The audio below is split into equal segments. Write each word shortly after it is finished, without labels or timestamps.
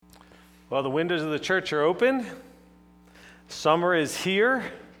Well, the windows of the church are open. Summer is here.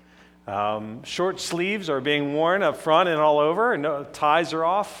 Short sleeves are being worn up front and all over, and ties are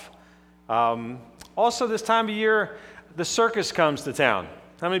off. Also, this time of year, the circus comes to town.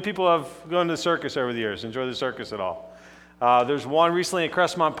 How many people have gone to the circus over the years? Enjoy the circus at all? There's one recently at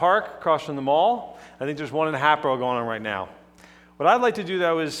Crestmont Park, across from the mall. I think there's one in Hatboro going on right now. What I'd like to do,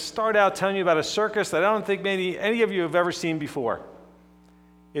 though, is start out telling you about a circus that I don't think maybe any of you have ever seen before.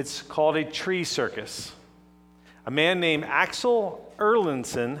 It's called a tree circus. A man named Axel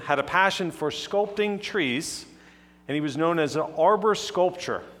Erlandson had a passion for sculpting trees, and he was known as an arbor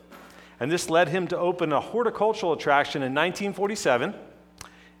sculptor. And this led him to open a horticultural attraction in 1947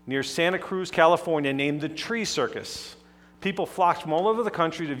 near Santa Cruz, California, named the Tree Circus. People flocked from all over the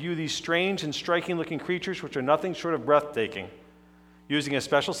country to view these strange and striking-looking creatures, which are nothing short of breathtaking. Using a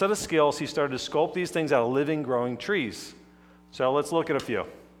special set of skills, he started to sculpt these things out of living, growing trees. So let's look at a few.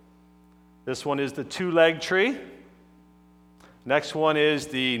 This one is the two-legged tree. Next one is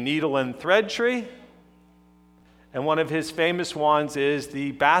the needle and thread tree. And one of his famous ones is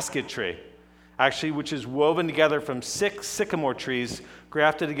the basket tree, actually, which is woven together from 6 sycamore trees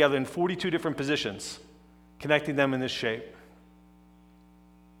grafted together in 42 different positions, connecting them in this shape.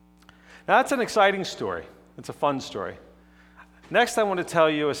 Now, that's an exciting story. It's a fun story. Next, I want to tell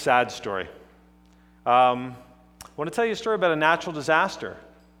you a sad story. I want to tell you a story about a natural disaster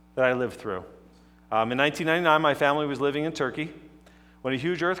that I lived through. In 1999, my family was living in Turkey when a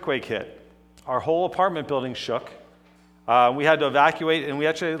huge earthquake hit. Our whole apartment building shook. We had to evacuate, and we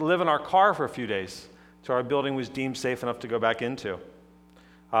actually had to live in our car for a few days until our building was deemed safe enough to go back into.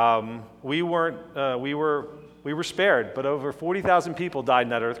 We were spared, but over 40,000 people died in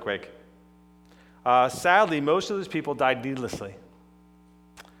that earthquake. Sadly, most of those people died needlessly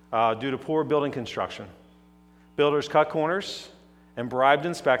due to poor building construction. Builders cut corners and bribed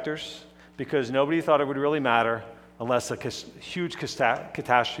inspectors because nobody thought it would really matter unless a huge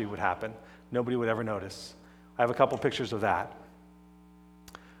catastrophe would happen. Nobody would ever notice. I have a couple pictures of that.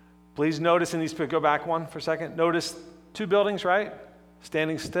 Please notice in these, go back one for a second. Notice 2 buildings, right?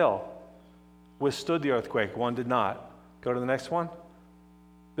 Standing still. Withstood the earthquake. One did not. Go to the next one.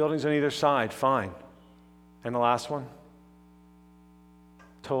 Buildings on either side, fine. And the last one?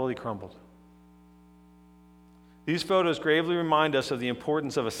 Totally crumbled. These photos gravely remind us of the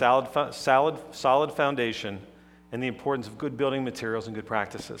importance of a solid foundation and the importance of good building materials and good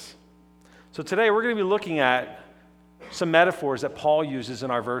practices. So today we're going to be looking at some metaphors that Paul uses in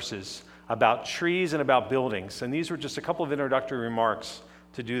our verses about trees and about buildings. And these were just a couple of introductory remarks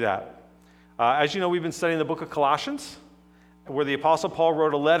to do that. As you know, we've been studying the book of Colossians, where the Apostle Paul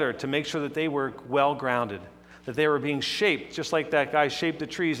wrote a letter to make sure that they were well-grounded, that they were being shaped, just like that guy shaped the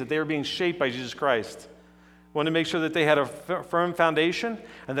trees, that they were being shaped by Jesus Christ. Wanted to make sure that they had a firm foundation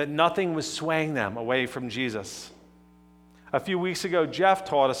and that nothing was swaying them away from Jesus. A few weeks ago, Jeff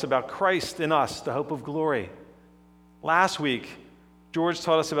taught us about Christ in us, the hope of glory. Last week, George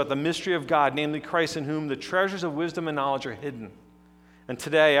taught us about the mystery of God, namely Christ, in whom the treasures of wisdom and knowledge are hidden. And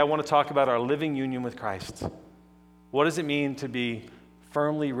today, I want to talk about our living union with Christ. What does it mean to be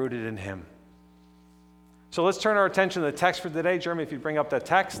firmly rooted in Him? So let's turn our attention to the text for today. Jeremy, if you bring up that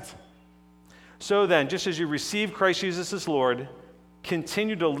text. So then, just as you receive Christ Jesus as Lord,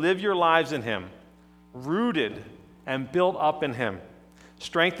 continue to live your lives in Him, rooted and built up in Him,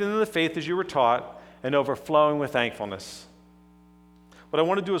 strengthened in the faith as you were taught, and overflowing with thankfulness. What I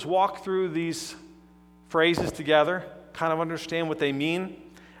want to do is walk through these phrases together, kind of understand what they mean,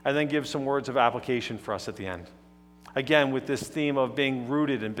 and then give some words of application for us at the end. Again, with this theme of being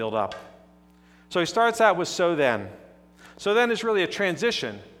rooted and built up. So he starts out with so then. So then is really a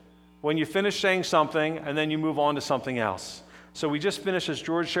transition when you finish saying something and then you move on to something else. So we just finished, as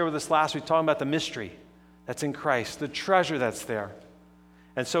George shared with us last week, talking about the mystery that's in Christ, the treasure that's there.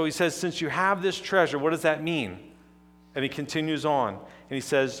 And so he says, since you have this treasure, what does that mean? And he continues on, and he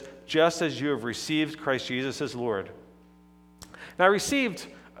says, just as you have received Christ Jesus as Lord. Now, received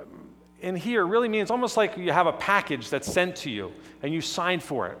in here really means almost like you have a package that's sent to you, and you sign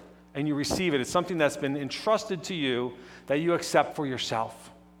for it, and you receive it. It's something that's been entrusted to you that you accept for yourself.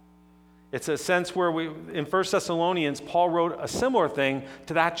 It's a sense where in 1 Thessalonians, Paul wrote a similar thing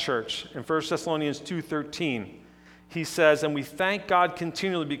to that church. In 1 Thessalonians 2:13, he says, and we thank God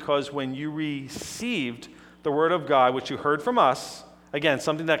continually because when you received the word of God, which you heard from us, again,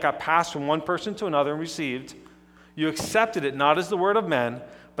 something that got passed from one person to another and received, you accepted it not as the word of men,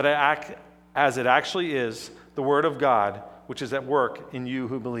 but as it actually is, the word of God, which is at work in you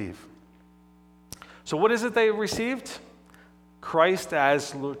who believe. So what is it they received? Christ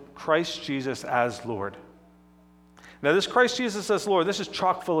Jesus as Lord. Now, this Christ Jesus as Lord, this is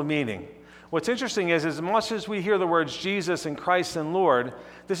chock full of meaning. What's interesting is, as much as we hear the words Jesus and Christ and Lord,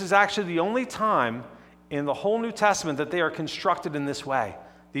 this is actually the only time in the whole New Testament that they are constructed in this way,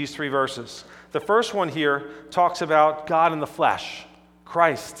 these three verses. The first one here talks about God in the flesh,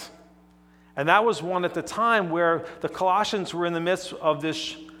 Christ. And that was one at the time where the Colossians were in the midst of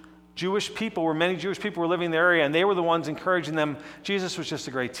this Jewish people, where many Jewish people were living in the area, and they were the ones encouraging them. Jesus was just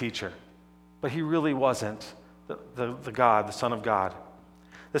a great teacher, but he really wasn't the God, the Son of God.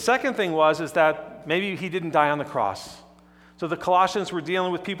 The second thing is that maybe he didn't die on the cross. So the Colossians were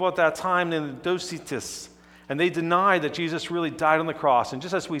dealing with people at that time named Docetus, and they denied that Jesus really died on the cross. And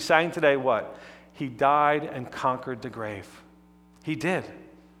just as we sang today, what? He died and conquered the grave. He did.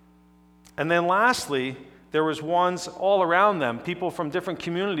 And then lastly, there was ones all around them, people from different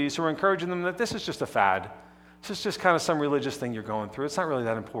communities who were encouraging them that this is just a fad. This is just kind of some religious thing you're going through. It's not really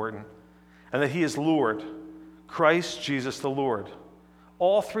that important. And that he is Lord, Christ Jesus the Lord.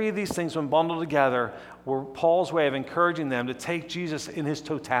 All three of these things, when bundled together, were Paul's way of encouraging them to take Jesus in his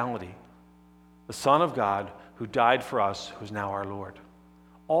totality, the Son of God who died for us, who's now our Lord.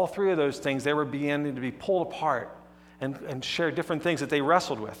 All three of those things, they were beginning to be pulled apart and share different things that they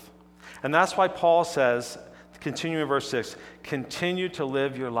wrestled with. And that's why Paul says, continuing in verse 6, continue to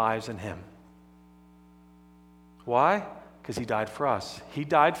live your lives in him. Why? Because he died for us. He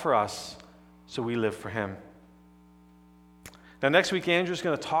died for us, so we live for him. Now, next week, Andrew's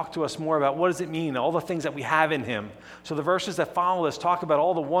going to talk to us more about what does it mean, all the things that we have in him. So the verses that follow this talk about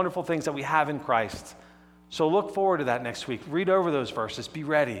all the wonderful things that we have in Christ. So look forward to that next week. Read over those verses. Be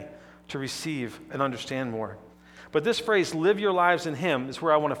ready to receive and understand more. But this phrase, live your lives in him, is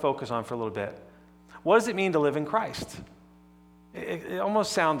where I want to focus on for a little bit. What does it mean to live in Christ? It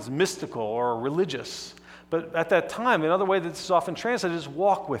almost sounds mystical or religious. But at that time, another way that this is often translated is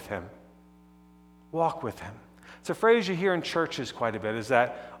walk with him. Walk with him. It's a phrase you hear in churches quite a bit, is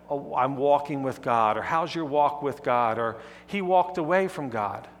that, oh, I'm walking with God, or how's your walk with God, or he walked away from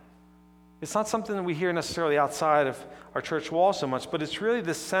God. It's not something that we hear necessarily outside of our church walls so much, but it's really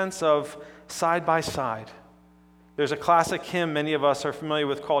this sense of side by side. There's a classic hymn many of us are familiar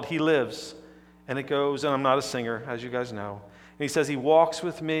with called He Lives, and it goes, and I'm not a singer, as you guys know, and he says, he walks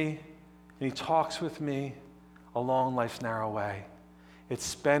with me, and he talks with me along life's narrow way. It's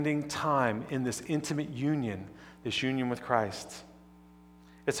spending time in this intimate union, this union with Christ.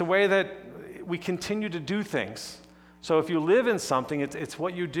 It's a way that we continue to do things. So if you live in something, it's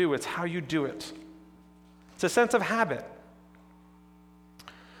what you do. It's how you do it. It's a sense of habit.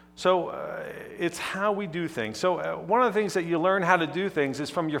 So it's how we do things. So one of the things that you learn how to do things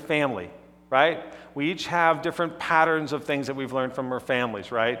is from your family, right? We each have different patterns of things that we've learned from our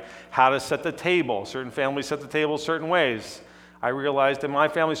families, right? How to set the table. Certain families set the table certain ways. I realized in my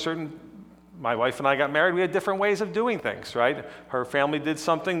family, my wife and I got married, we had different ways of doing things, right? Her family did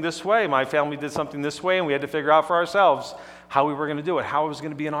something this way, my family did something this way, and we had to figure out for ourselves how we were going to do it, how it was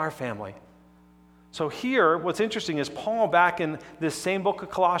going to be in our family. So here, what's interesting is Paul, back in this same book of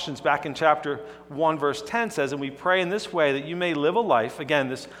Colossians, back in chapter 1, verse 10, says, and we pray in this way that you may live a life, again,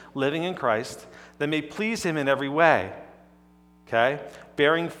 this living in Christ, that may please him in every way, okay?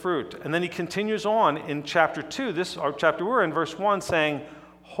 Bearing fruit. And then he continues on in chapter 2, our chapter we're in, verse 1, saying,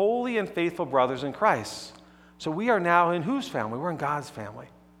 holy and faithful brothers in Christ. So we are now in whose family? We're in God's family.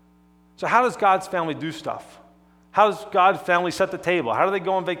 So how does God's family do stuff? How does God's family set the table? How do they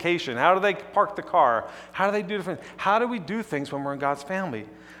go on vacation? How do they park the car? How do they do different? How do we do things when we're in God's family?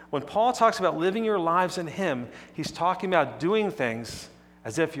 When Paul talks about living your lives in him, he's talking about doing things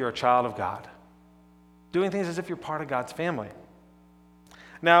as if you're a child of God. Doing things as if you're part of God's family.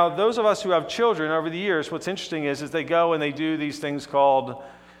 Now, those of us who have children over the years, what's interesting is they go and they do these things called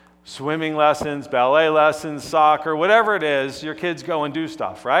swimming lessons, ballet lessons, soccer, whatever it is, your kids go and do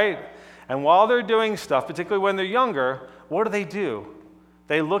stuff, right? And while they're doing stuff, particularly when they're younger, what do?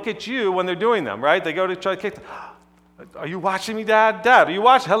 They look at you when they're doing them, right? They go to try to kick, are you watching me, Dad? Dad, are you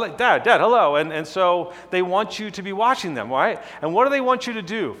watching? Hello, Dad, hello. And so they want you to be watching them, right? And what do they want you to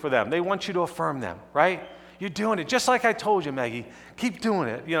do for them? They want you to affirm them, right? You're doing it just like I told you, Maggie. Keep doing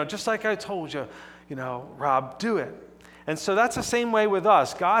it. Just like I told you, Rob, do it. And so that's the same way with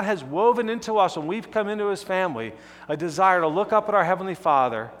us. God has woven into us, when we've come into his family, a desire to look up at our Heavenly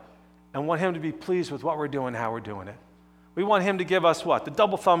Father and want him to be pleased with what we're doing, how we're doing it. We want him to give us what? The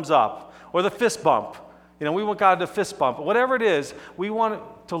double thumbs up or the fist bump. We want God to fist bump. Whatever it is, we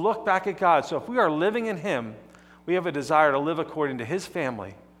want to look back at God. So if we are living in him, we have a desire to live according to his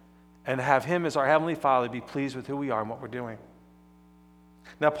family and have him as our Heavenly Father be pleased with who we are and what we're doing.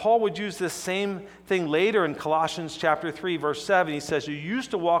 Now, Paul would use this same thing later in Colossians chapter 3, verse 7. He says, you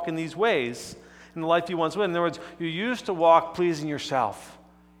used to walk in these ways in the life you once lived. In other words, you used to walk pleasing yourself.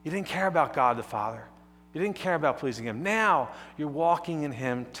 You didn't care about God the Father. You didn't care about pleasing him. Now you're walking in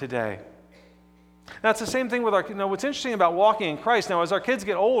him today. Now, it's the same thing with what's interesting about walking in Christ, now as our kids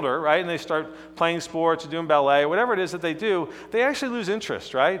get older, right, and they start playing sports or doing ballet or whatever it is that they do, they actually lose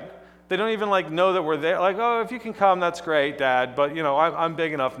interest, right? They don't even know that we're there. Like, oh, if you can come, that's great, Dad, but I'm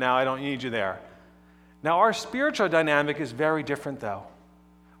big enough now, I don't need you there. Now, our spiritual dynamic is very different, though.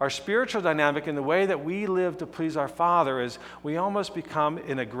 Our spiritual dynamic in the way that we live to please our Father is we almost become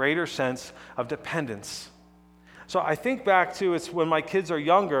in a greater sense of dependence. So I think back to it's when my kids are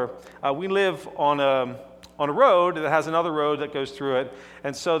younger, we live on a road that has another road that goes through it,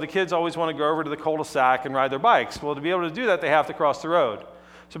 and so the kids always want to go over to the cul-de-sac and ride their bikes. Well, to be able to do that, they have to cross the road.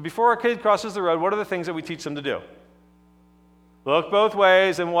 So before a kid crosses the road, what are the things that we teach them to do? Look both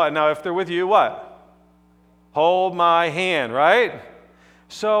ways and what? Now, if they're with you, what? Hold my hand, right?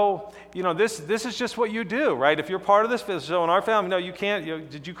 So, this is just what you do, right? If you're part of this, so in our family, no, you can't,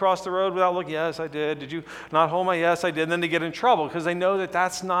 did you cross the road without looking? Yes, I did. Did you not hold my? Yes, I did. And then they get in trouble because they know that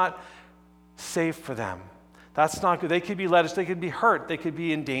that's not safe for them. That's not good. They could be led, they could be hurt, they could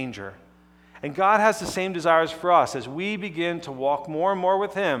be in danger. And God has the same desires for us. As we begin to walk more and more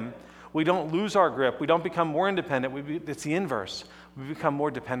with him, we don't lose our grip. We don't become more independent. It's the inverse. We become more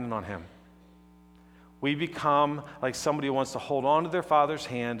dependent on him. We become like somebody who wants to hold on to their Father's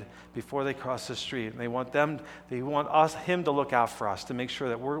hand before they cross the street. And they want him to look out for us, to make sure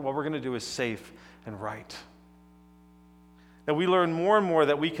that what we're going to do is safe and right. Now we learn more and more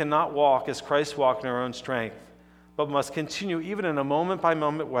that we cannot walk as Christ walked in our own strength, but must continue even in a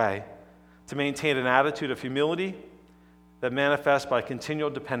moment-by-moment way to maintain an attitude of humility that manifests by continual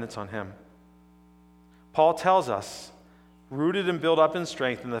dependence on him. Paul tells us, rooted and built up in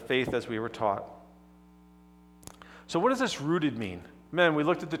strength in the faith as we were taught. So what does this rooted mean? Man, we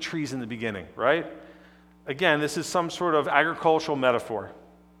looked at the trees in the beginning, right? Again, this is some sort of agricultural metaphor.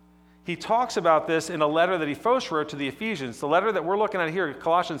 He talks about this in a letter that he first wrote to the Ephesians. The letter that we're looking at here,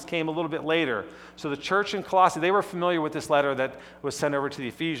 Colossians, came a little bit later. So the church in Colossae, they were familiar with this letter that was sent over to the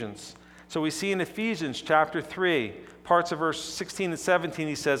Ephesians. So we see in Ephesians chapter 3, parts of verse 16 and 17,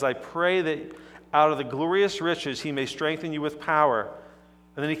 he says, I pray that out of the glorious riches he may strengthen you with power.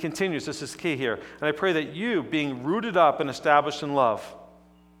 And then he continues, this is key here. And I pray that you, being rooted up and established in love.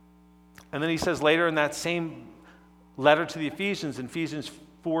 And then he says later in that same letter to the Ephesians, in Ephesians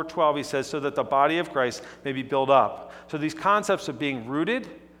 4:12, he says, so that the body of Christ may be built up. So these concepts of being rooted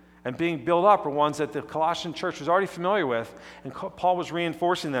and being built up are ones that the Colossian church was already familiar with, and Paul was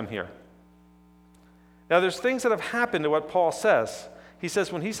reinforcing them here. Now there's things that have happened to what Paul says. He says,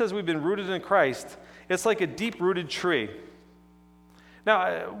 when he says we've been rooted in Christ, it's like a deep-rooted tree.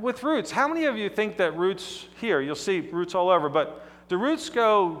 Now, with roots, how many of you think that roots here, you'll see roots all over, but do roots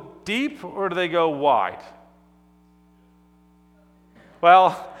go deep or do they go wide?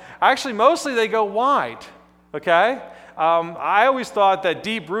 Well, actually, mostly they go wide, okay? I always thought that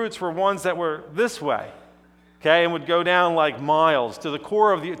deep roots were ones that were this way, okay, and would go down like miles to the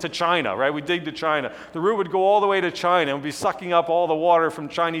core of to China, right? We dig to China. The root would go all the way to China and would be sucking up all the water from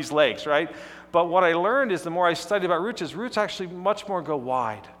Chinese lakes, right? But what I learned is the more I studied about roots is roots actually much more go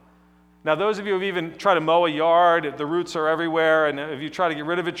wide. Now, those of you who have even tried to mow a yard, the roots are everywhere, and if you try to get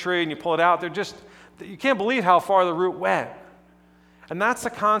rid of a tree and you pull it out, you can't believe how far the root went. And that's the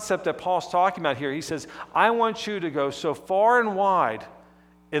concept that Paul's talking about here. He says, I want you to go so far and wide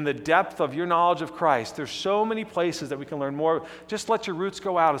in the depth of your knowledge of Christ. There's so many places that we can learn more. Just let your roots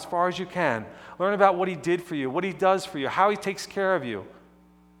go out as far as you can. Learn about what he did for you, what he does for you, how he takes care of you.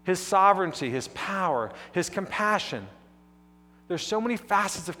 His sovereignty, his power, his compassion. There's so many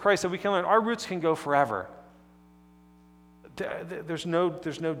facets of Christ that we can learn. Our roots can go forever. There's no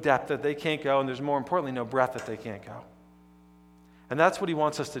depth that they can't go, and there's more importantly no breadth that they can't go. And that's what he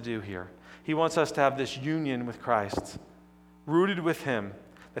wants us to do here. He wants us to have this union with Christ, rooted with him,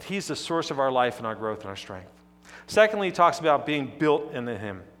 that he's the source of our life and our growth and our strength. Secondly, he talks about being built into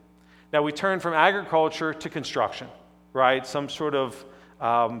him. Now we turn from agriculture to construction, right? Some sort of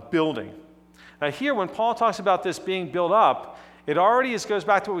building. Now here, when Paul talks about this being built up, it already goes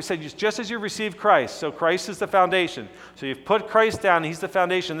back to what we said, just as you received Christ. So Christ is the foundation. So you've put Christ down, he's the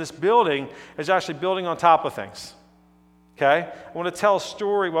foundation. This building is actually building on top of things. Okay? I want to tell a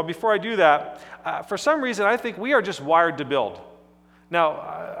story. Well, before I do that, for some reason, I think we are just wired to build. Now,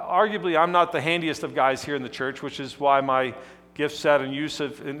 arguably, I'm not the handiest of guys here in the church, which is why my gift set and use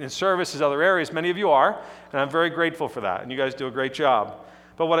of in service is other areas. Many of you are, and I'm very grateful for that, and you guys do a great job.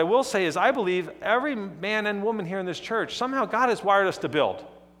 But what I will say is I believe every man and woman here in this church, somehow God has wired us to build.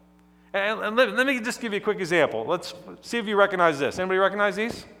 And let me just give you a quick example. Let's see if you recognize this. Anybody recognize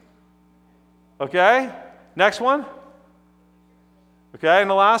these? Okay. Next one. Okay, and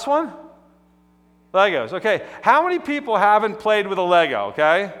the last one? Legos. Okay, how many people haven't played with a Lego,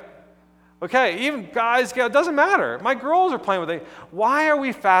 okay? Okay, even guys, it doesn't matter. My girls are playing with it. Why are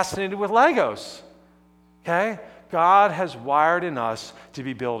we fascinated with Legos? Okay? God has wired in us to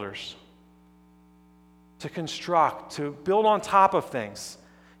be builders, to construct, to build on top of things.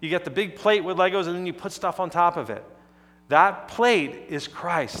 You get the big plate with Legos and then you put stuff on top of it. That plate is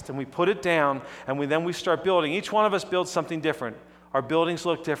Christ, and we put it down, and then we start building. Each one of us builds something different. Our buildings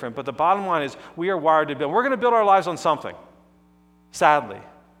look different, but the bottom line is we are wired to build. We're going to build our lives on something, sadly.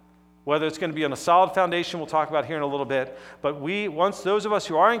 Whether it's going to be on a solid foundation, we'll talk about here in a little bit, but once those of us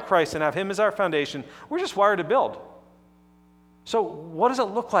who are in Christ and have Him as our foundation, we're just wired to build. So what does it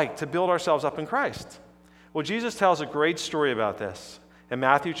look like to build ourselves up in Christ? Well, Jesus tells a great story about this in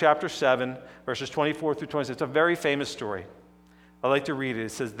Matthew chapter 7, verses 24 through 26. It's a very famous story. I like to read it.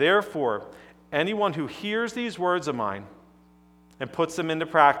 It says, "Therefore, anyone who hears these words of mine and puts them into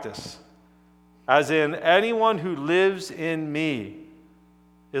practice, as in anyone who lives in me,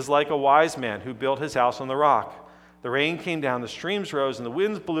 is like a wise man who built his house on the rock. The rain came down, the streams rose, and the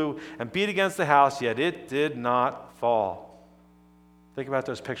winds blew and beat against the house, yet it did not fall." Think about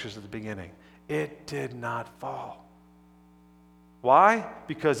those pictures at the beginning. It did not fall. Why?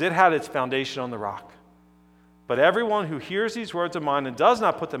 Because it had its foundation on the rock. But everyone who hears these words of mine and does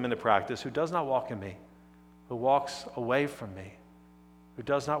not put them into practice, who does not walk in me, who walks away from me, who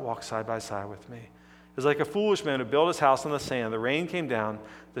does not walk side by side with me, is like a foolish man who built his house on the sand. The rain came down,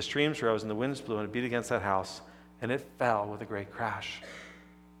 the streams rose, and the winds blew, and it beat against that house, and it fell with a great crash.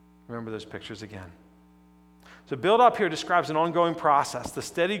 Remember those pictures again. So build up here describes an ongoing process, the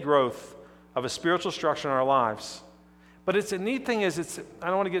steady growth of a spiritual structure in our lives. But it's a neat thing is, I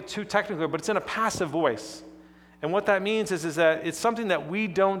don't want to get too technical, but it's in a passive voice. And what that means is that it's something that we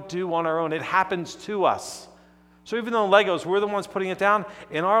don't do on our own. It happens to us. So even though in Legos, we're the ones putting it down,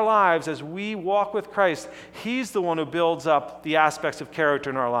 in our lives, as we walk with Christ, He's the one who builds up the aspects of character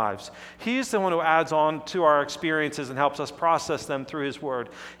in our lives. He's the one who adds on to our experiences and helps us process them through His Word.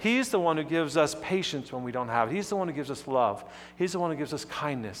 He's the one who gives us patience when we don't have it. He's the one who gives us love. He's the one who gives us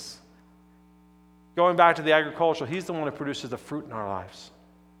kindness. Going back to the agricultural, He's the one who produces the fruit in our lives.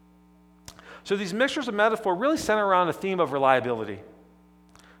 So these mixtures of metaphor really center around a theme of reliability.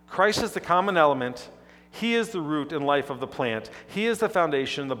 Christ is the common element. He is the root and life of the plant. He is the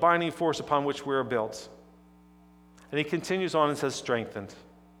foundation, the binding force upon which we are built. And he continues on and says, strengthened.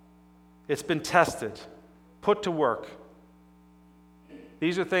 It's been tested, put to work.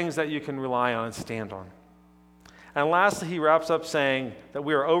 These are things that you can rely on and stand on. And lastly, he wraps up saying that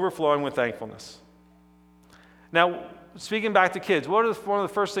we are overflowing with thankfulness. Now, speaking back to kids, one of the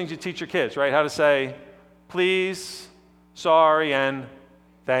first things you teach your kids, right? How to say, please, sorry, and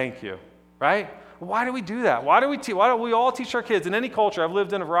thank you, right? Why do we do that? Why don't we all teach our kids in any culture? I've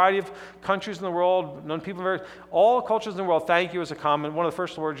lived in a variety of countries in the world, known people all cultures in the world, thank you is one of the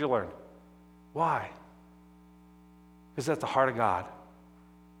first words you learn. Why? Because that's the heart of God.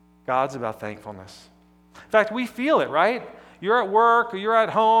 God's about thankfulness. In fact, we feel it, right? You're at work or you're at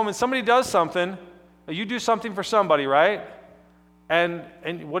home and somebody does something, or you do something for somebody, right? And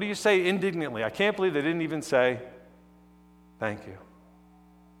what do you say indignantly? I can't believe they didn't even say, thank you.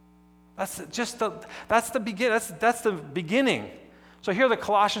 That's the beginning. So here the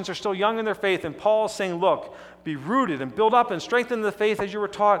Colossians are still young in their faith, and Paul is saying, look, be rooted and build up and strengthen the faith as you were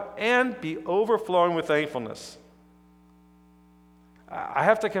taught, and be overflowing with thankfulness. I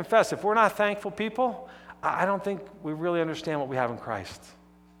have to confess, if we're not thankful people, I don't think we really understand what we have in Christ.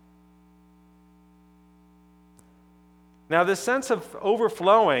 Now, this sense of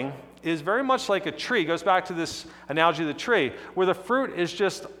overflowing is very much like a tree. It goes back to this analogy of the tree, where the fruit is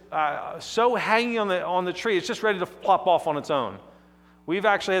just so hanging on the tree, it's just ready to plop off on its own. We've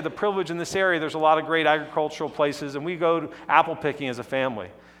actually had the privilege in this area, there's a lot of great agricultural places, and we go to apple picking as a family.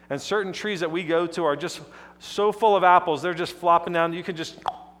 And certain trees that we go to are just so full of apples, they're just flopping down, you can just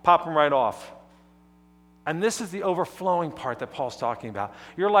pop them right off. And this is the overflowing part that Paul's talking about.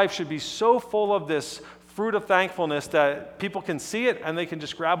 Your life should be so full of this fruit of thankfulness that people can see it and they can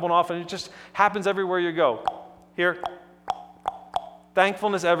just grab one off, and it just happens everywhere you go. Here,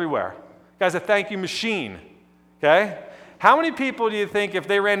 thankfulness everywhere. Guys, a thank you machine, okay? How many people do you think, if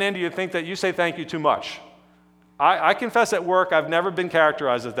they ran into you, think that you say thank you too much? I confess at work, I've never been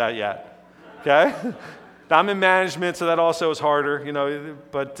characterized as that yet, okay? I'm in management, so that also is harder,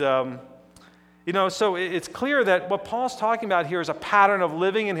 but so it's clear that what Paul's talking about here is a pattern of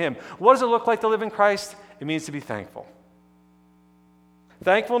living in Him. What does it look like to live in Christ? It means to be thankful.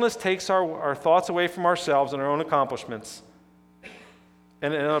 Thankfulness takes our thoughts away from ourselves and our own accomplishments.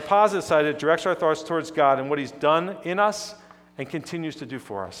 And on the positive side, it directs our thoughts towards God and what He's done in us and continues to do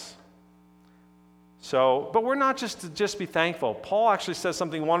for us. So, but we're not just to be thankful. Paul actually says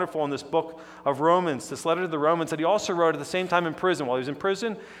something wonderful in this book of Romans, this letter to the Romans, that he also wrote at the same time in prison. While he was in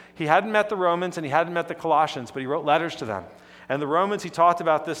prison, he hadn't met the Romans and he hadn't met the Colossians, but he wrote letters to them. And the Romans, he talked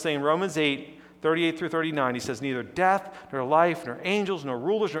about this thing in Romans 8, 38 through 39. He says, neither death, nor life, nor angels, nor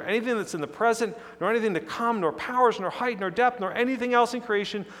rulers, nor anything that's in the present, nor anything to come, nor powers, nor height, nor depth, nor anything else in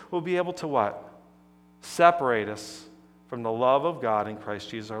creation will be able to what? Separate us from the love of God in Christ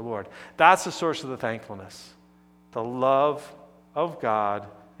Jesus our Lord. That's the source of the thankfulness. The love of God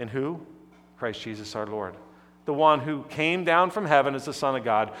in who? Christ Jesus our Lord. The one who came down from heaven as the Son of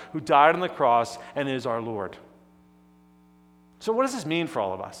God, who died on the cross and is our Lord. So what does this mean for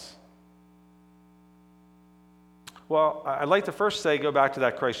all of us? Well, I'd like to first go back to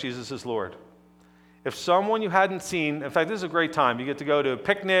that Christ Jesus is Lord. If someone you hadn't seen, in fact, this is a great time. You get to go to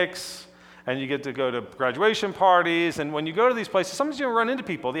picnics, and you get to go to graduation parties, and when you go to these places, sometimes you run into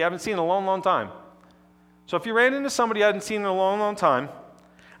people that you haven't seen in a long, long time. So if you ran into somebody you hadn't seen in a long, long time,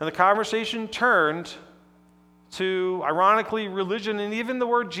 and the conversation turned to, ironically, religion, and even the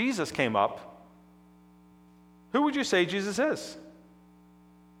word Jesus came up, who would you say Jesus is?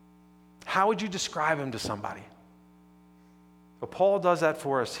 How would you describe him to somebody? Well, Paul does that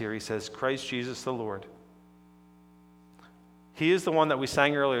for us here. He says, Christ Jesus the Lord. He is the one that we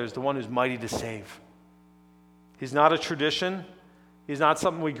sang earlier, is the one who's mighty to save. He's not a tradition. He's not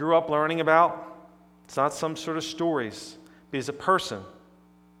something we grew up learning about. It's not some sort of stories. He's a person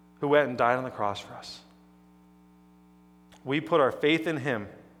who went and died on the cross for us. We put our faith in him,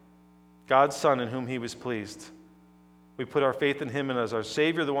 God's Son in whom he was pleased. We put our faith in him and as our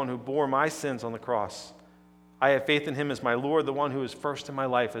Savior, the one who bore my sins on the cross. I have faith in him as my Lord, the one who is first in my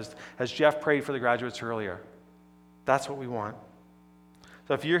life, as Jeff prayed for the graduates earlier. That's what we want.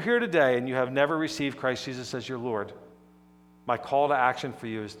 So if you're here today and you have never received Christ Jesus as your Lord, my call to action for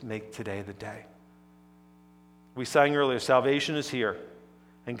you is to make today the day. We sang earlier, salvation is here,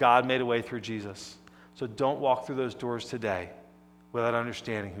 and God made a way through Jesus. So don't walk through those doors today without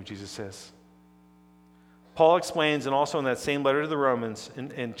understanding who Jesus is. Paul explains, and also in that same letter to the Romans,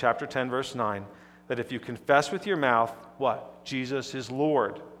 in chapter 10, verse 9, that if you confess with your mouth, what? Jesus is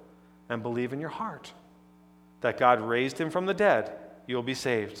Lord, and believe in your heart that God raised him from the dead, you'll be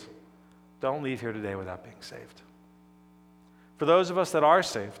saved. Don't leave here today without being saved. For those of us that are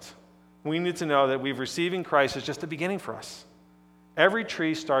saved, we need to know that we've receiving Christ is just the beginning for us. Every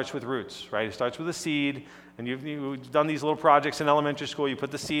tree starts with roots, right? It starts with a seed, and you've done these little projects in elementary school. You put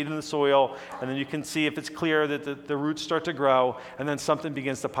the seed in the soil, and then you can see if it's clear that the roots start to grow, and then something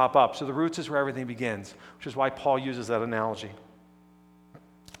begins to pop up. So the roots is where everything begins, which is why Paul uses that analogy,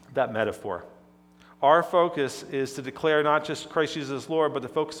 that metaphor. Our focus is to declare not just Christ Jesus as Lord, but to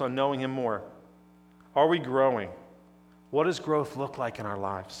focus on knowing him more. Are we growing? What does growth look like in our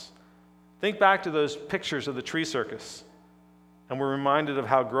lives? Think back to those pictures of the tree circus, and we're reminded of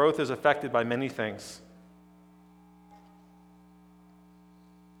how growth is affected by many things.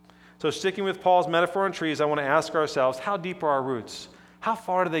 So sticking with Paul's metaphor on trees, I want to ask ourselves, how deep are our roots? How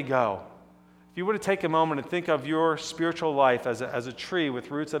far do they go? If you were to take a moment and think of your spiritual life as a tree with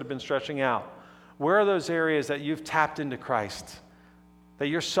roots that have been stretching out, where are those areas that you've tapped into Christ, that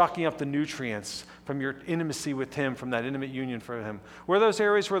you're sucking up the nutrients from your intimacy with him, from that intimate union for him? Where are those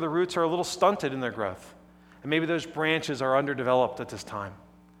areas where the roots are a little stunted in their growth? And maybe those branches are underdeveloped at this time.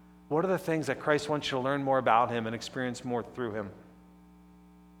 What are the things that Christ wants you to learn more about him and experience more through him?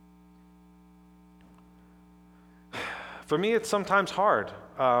 For me, it's sometimes hard.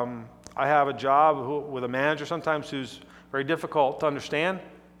 I have a job with a manager sometimes who's very difficult to understand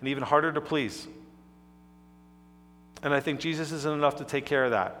and even harder to please. And I think Jesus isn't enough to take care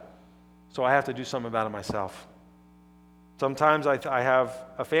of that. So I have to do something about it myself. Sometimes I have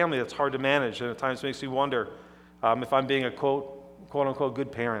a family that's hard to manage, and at times makes me wonder if I'm being a quote-unquote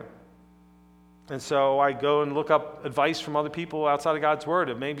good parent. And so I go and look up advice from other people outside of God's Word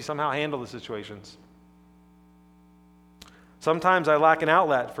to maybe somehow handle the situations. Sometimes I lack an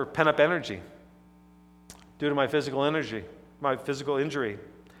outlet for pent-up energy due to my physical injury.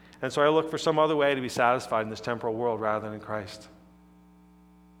 And so I look for some other way to be satisfied in this temporal world rather than in Christ.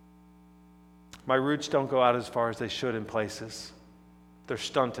 My roots don't go out as far as they should in places. They're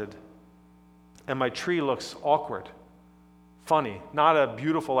stunted. And my tree looks awkward, funny, not a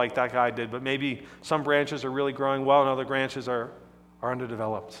beautiful like that guy did, but maybe some branches are really growing well and other branches are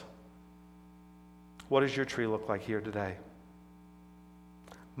underdeveloped. What does your tree look like here today?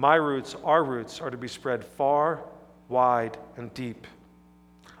 My roots, our roots, are to be spread far, wide, and deep.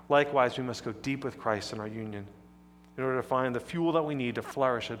 Likewise, we must go deep with Christ in our union in order to find the fuel that we need to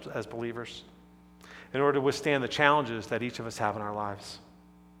flourish as believers. in order to withstand the challenges that each of us have in our lives.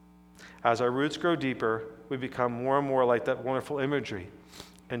 As our roots grow deeper, we become more and more like that wonderful imagery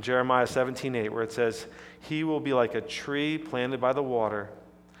in Jeremiah 17:8, where it says, "He will be like a tree planted by the water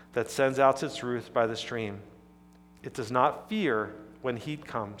that sends out its roots by the stream. It does not fear when heat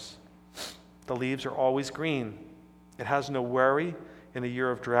comes. The leaves are always green. It has no worry in a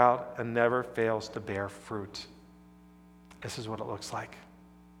year of drought and never fails to bear fruit." This is what it looks like.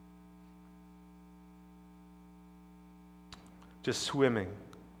 Just swimming.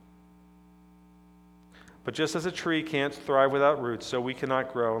 But just as a tree can't thrive without roots, so we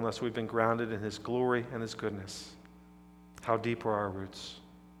cannot grow unless we've been grounded in his glory and his goodness. How deep are our roots?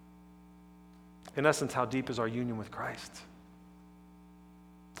 In essence, how deep is our union with Christ?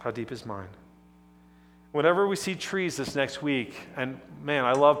 How deep is mine? Whenever we see trees this next week, and man,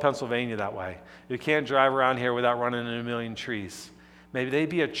 I love Pennsylvania that way. You can't drive around here without running into a million trees. Maybe they'd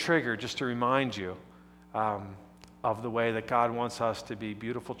be a trigger just to remind you of the way that God wants us to be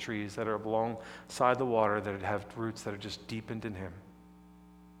beautiful trees that are alongside the water, that have roots that are just deepened in him.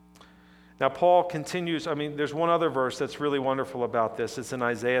 Now, Paul continues. There's one other verse that's really wonderful about this. It's in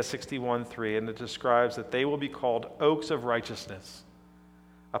Isaiah 61:3, and it describes that they will be called oaks of righteousness,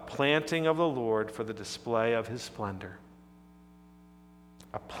 a planting of the Lord for the display of his splendor.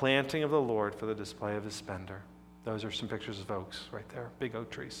 A planting of the Lord for the display of his splendor. Those are some pictures of oaks right there, big oak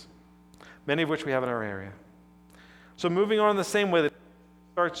trees, many of which we have in our area. So moving on in the same way that it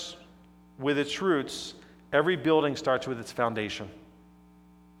starts with its roots, every building starts with its foundation.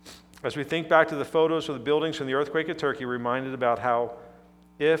 As we think back to the photos of the buildings from the earthquake of Turkey, we're reminded about how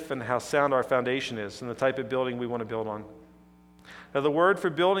sound our foundation is and the type of building we want to build on. Now, the word for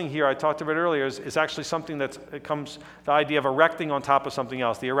building here I talked about earlier is actually something the idea of erecting on top of something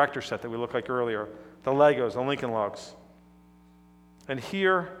else, the erector set that we looked like earlier, the Legos, the Lincoln Logs. And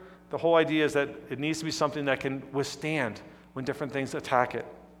here, the whole idea is that it needs to be something that can withstand when different things attack it.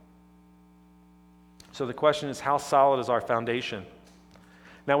 So the question is, how solid is our foundation?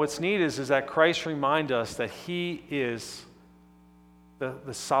 Now, what's neat is that Christ reminds us that he is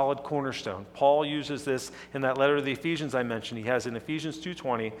the solid cornerstone. Paul uses this in that letter to the Ephesians I mentioned. He has in Ephesians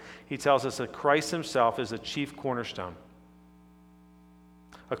 2:20, he tells us that Christ himself is the chief cornerstone.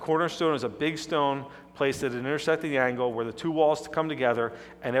 A cornerstone is a big stone placed at an intersecting angle where the two walls come together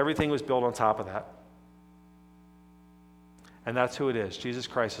and everything was built on top of that. And that's who it is. Jesus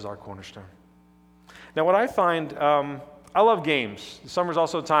Christ is our cornerstone. Now, what I find, I love games. The summer's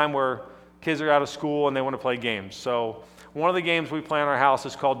also a time where kids are out of school and they want to play games. So one of the games we play in our house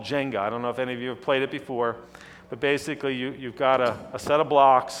is called Jenga. I don't know if any of you have played it before, but basically you've got a set of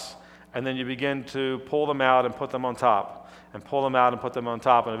blocks, and then you begin to pull them out and put them on top, and pull them out and put them on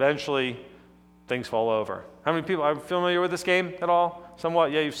top, and eventually things fall over. How many people are familiar with this game at all?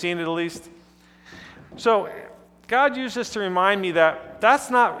 Somewhat? Yeah, you've seen it at least? So God used this to remind me that that's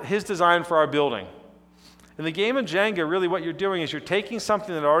not his design for our building. In the game of Jenga, really what you're doing is you're taking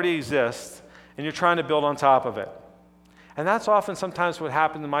something that already exists and you're trying to build on top of it. And that's often sometimes what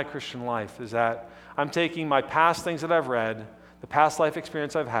happened in my Christian life, is that I'm taking my past things that I've read, the past life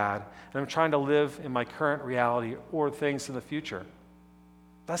experience I've had, and I'm trying to live in my current reality or things in the future.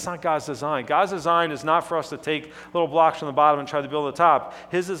 That's not God's design. God's design is not for us to take little blocks from the bottom and try to build the top.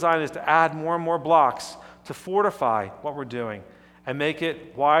 His design is to add more and more blocks to fortify what we're doing and make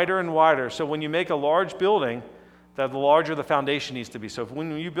it wider and wider. So when you make a large building, that the larger the foundation needs to be. So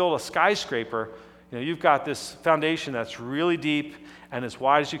when you build a skyscraper, you've got this foundation that's really deep and as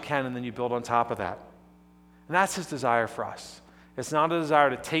wide as you can, and then you build on top of that. And that's his desire for us. It's not a desire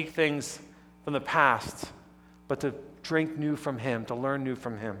to take things from the past, but to drink new from him, to learn new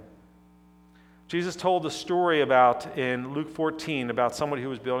from him. Jesus told the story in Luke 14 about somebody who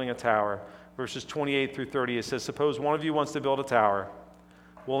was building a tower. Verses 28 through 30, it says, "Suppose one of you wants to build a tower.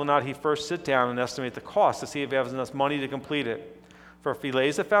 Will not he first sit down and estimate the cost to see if he has enough money to complete it? For if he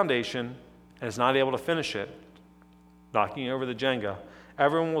lays a foundation and is not able to finish it," knocking over the Jenga,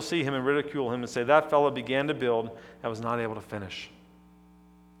 "everyone will see him and ridicule him and say, 'That fellow began to build and was not able to finish.'"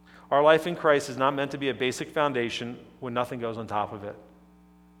 Our life in Christ is not meant to be a basic foundation when nothing goes on top of it.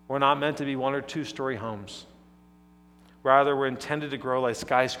 We're not meant to be 1 or 2 story homes. Rather, we're intended to grow like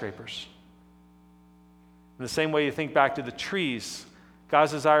skyscrapers. In the same way you think back to the trees,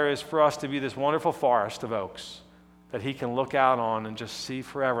 God's desire is for us to be this wonderful forest of oaks that he can look out on and just see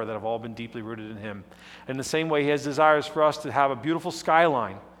forever, that have all been deeply rooted in him. In the same way, he has desires for us to have a beautiful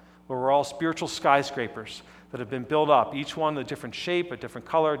skyline where we're all spiritual skyscrapers that have been built up, each one a different shape, a different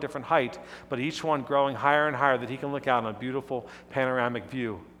color, a different height, but each one growing higher and higher, that he can look out on a beautiful panoramic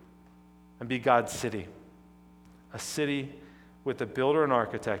view and be God's city. A city with the builder and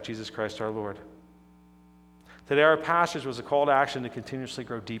architect, Jesus Christ our Lord. Today, our passage was a call to action to continuously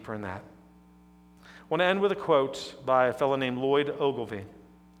grow deeper in that. I want to end with a quote by a fellow named Lloyd Ogilvie.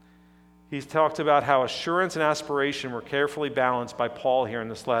 He's talked about how assurance and aspiration were carefully balanced by Paul here in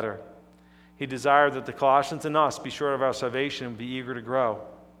this letter. He desired that the Colossians and us be sure of our salvation and be eager to grow.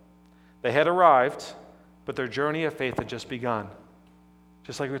 They had arrived, but their journey of faith had just begun.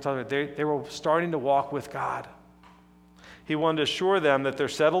 Just like we were talking about, they were starting to walk with God. He wanted to assure them that their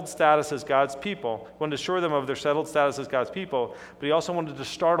settled status as God's people, wanted to assure them of their settled status as God's people, but he also wanted to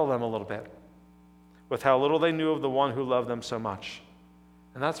startle them a little bit with how little they knew of the one who loved them so much.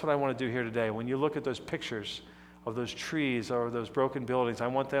 And that's what I want to do here today. When you look at those pictures of those trees or those broken buildings, I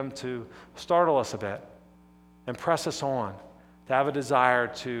want them to startle us a bit and press us on to have a desire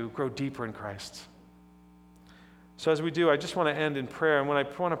to grow deeper in Christ. So as we do, I just want to end in prayer. And when I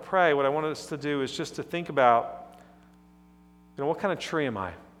want to pray, what I want us to do is just to think about, what kind of tree am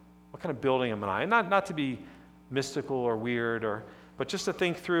I? What kind of building am I? And not to be mystical or weird, but just to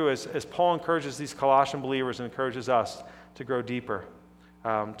think through as Paul encourages these Colossian believers and encourages us to grow deeper,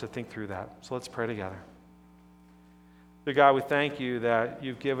 to think through that. So let's pray together. Dear God, we thank you that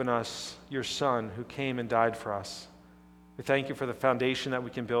you've given us your Son who came and died for us. We thank you for the foundation that we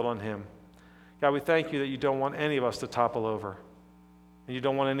can build on him. God, we thank you that you don't want any of us to topple over. And you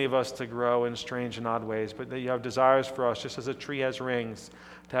don't want any of us to grow in strange and odd ways, but that you have desires for us, just as a tree has rings,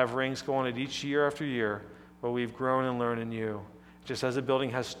 to have rings go on it each year after year, where we've grown and learned in you. Just as a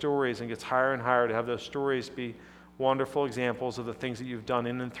building has stories and gets higher and higher, to have those stories be wonderful examples of the things that you've done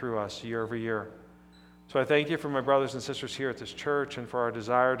in and through us year over year. So I thank you for my brothers and sisters here at this church and for our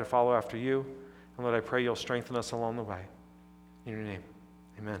desire to follow after you. And Lord, I pray you'll strengthen us along the way. In your name,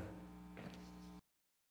 amen.